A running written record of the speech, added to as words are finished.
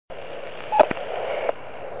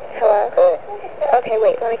Hello? Hey. Okay,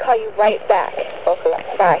 wait, let me call you right back.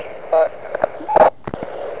 Okay. Bye. Bye.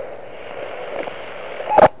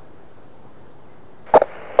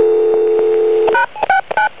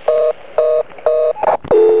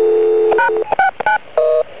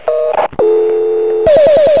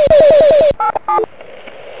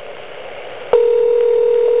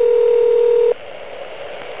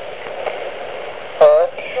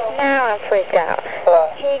 Now I'm freaked out.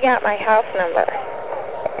 He got my house number.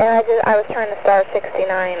 And I was trying to star 69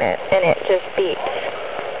 and it just beeped.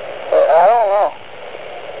 I don't know.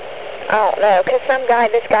 I don't know, because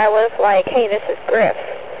this guy was like, hey, this is Griff.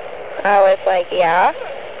 I was like, yeah.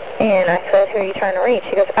 And I said, who are you trying to reach?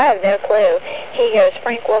 He goes, I have no clue. He goes,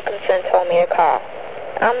 Frank Wilkinson told me to call.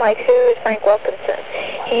 I'm like, who is Frank Wilkinson?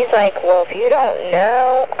 He's like, well, if you don't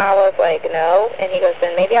know. I was like, no. And he goes,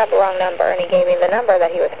 then maybe I have the wrong number. And he gave me the number that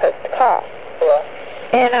he was supposed to call. Yeah.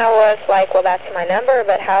 And I was like, well, that's my number,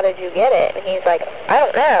 but how did you get it? And he's like, I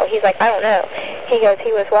don't know. He's like, I don't know. He goes,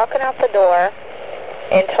 he was walking out the door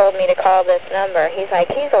and told me to call this number. He's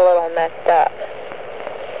like, he's a little messed up.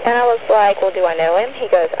 And I was like, well, do I know him?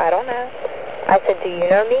 He goes, I don't know. I said, do you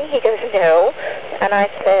know me? He goes, no. And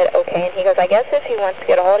I said, okay. And he goes, I guess if he wants to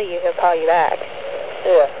get a hold of you, he'll call you back.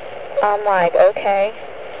 Yeah. I'm like, okay.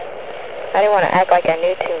 I didn't want to act like I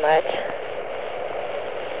knew too much.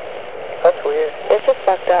 That's weird. This is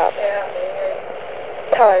fucked up.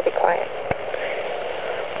 Yeah. Tell her to be quiet.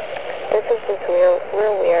 This is just real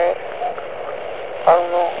weird. I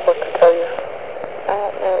don't know what to tell you. I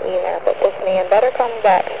don't know either, but this man better call me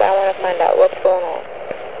back because I want to find out what's going on.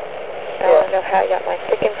 I want to know how he got my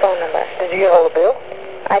freaking phone number. Did you get hold of Bill?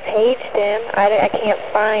 I paged him. I can't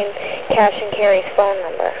find Cash and Carry's phone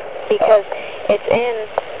number because it's in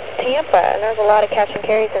Tampa, and there's a lot of Cash and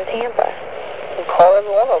Carry's in Tampa. You call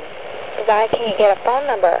every one of them. Because I can't get a phone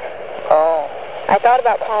number. Oh. I thought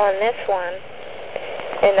about calling this one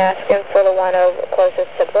and asking for the one over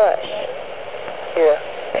closest to Bush. Yeah.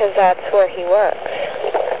 Because that's where he works.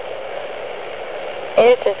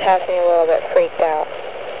 It just has me a little bit freaked out.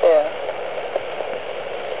 Yeah.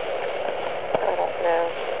 I don't know.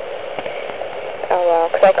 Oh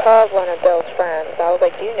well, because I called one of Bill's friends. I was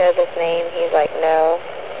like, do you know this name? He's like, no.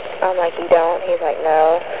 I'm like, you don't? He's like,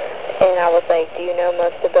 no. And I was like, do you know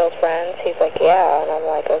most of Bill's friends? He's like, yeah. And I'm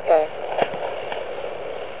like, okay.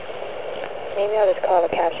 Maybe I'll just call the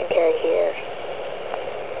Cash and Carry here.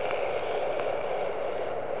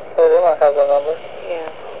 Yeah, they might have that number. Yeah.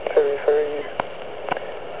 To refer you.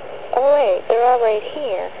 Oh wait, they're all right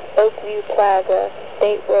here. Oakview Plaza,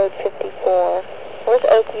 State Road 54. Where's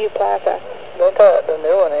Oakview Plaza? That's the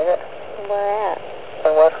new one, ain't it? Where at?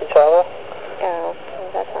 In Wesley Travel? Oh, well,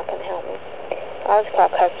 that's not going to help me. I'll just call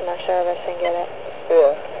customer service and get it.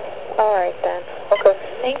 Yeah. Alright then. Okay.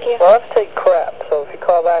 Thank you. Well, I have to take crap, so if you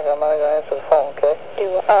call back, I'm not going to answer the phone, okay?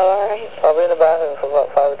 Alright. I'll be in the bathroom for about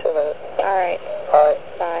 5 or 10 minutes. Alright. Alright.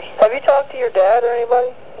 Bye. Have you talked to your dad or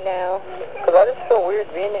anybody? No. Because I just feel weird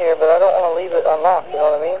being here, but I don't want to leave it unlocked, you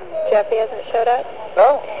know what I mean? Jeffy hasn't showed up?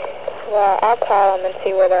 No. Well, I'll call them and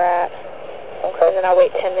see where they're at. Okay. And then I'll wait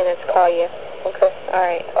 10 minutes to call you. Okay.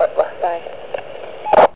 Alright. Alright, bye. Bye.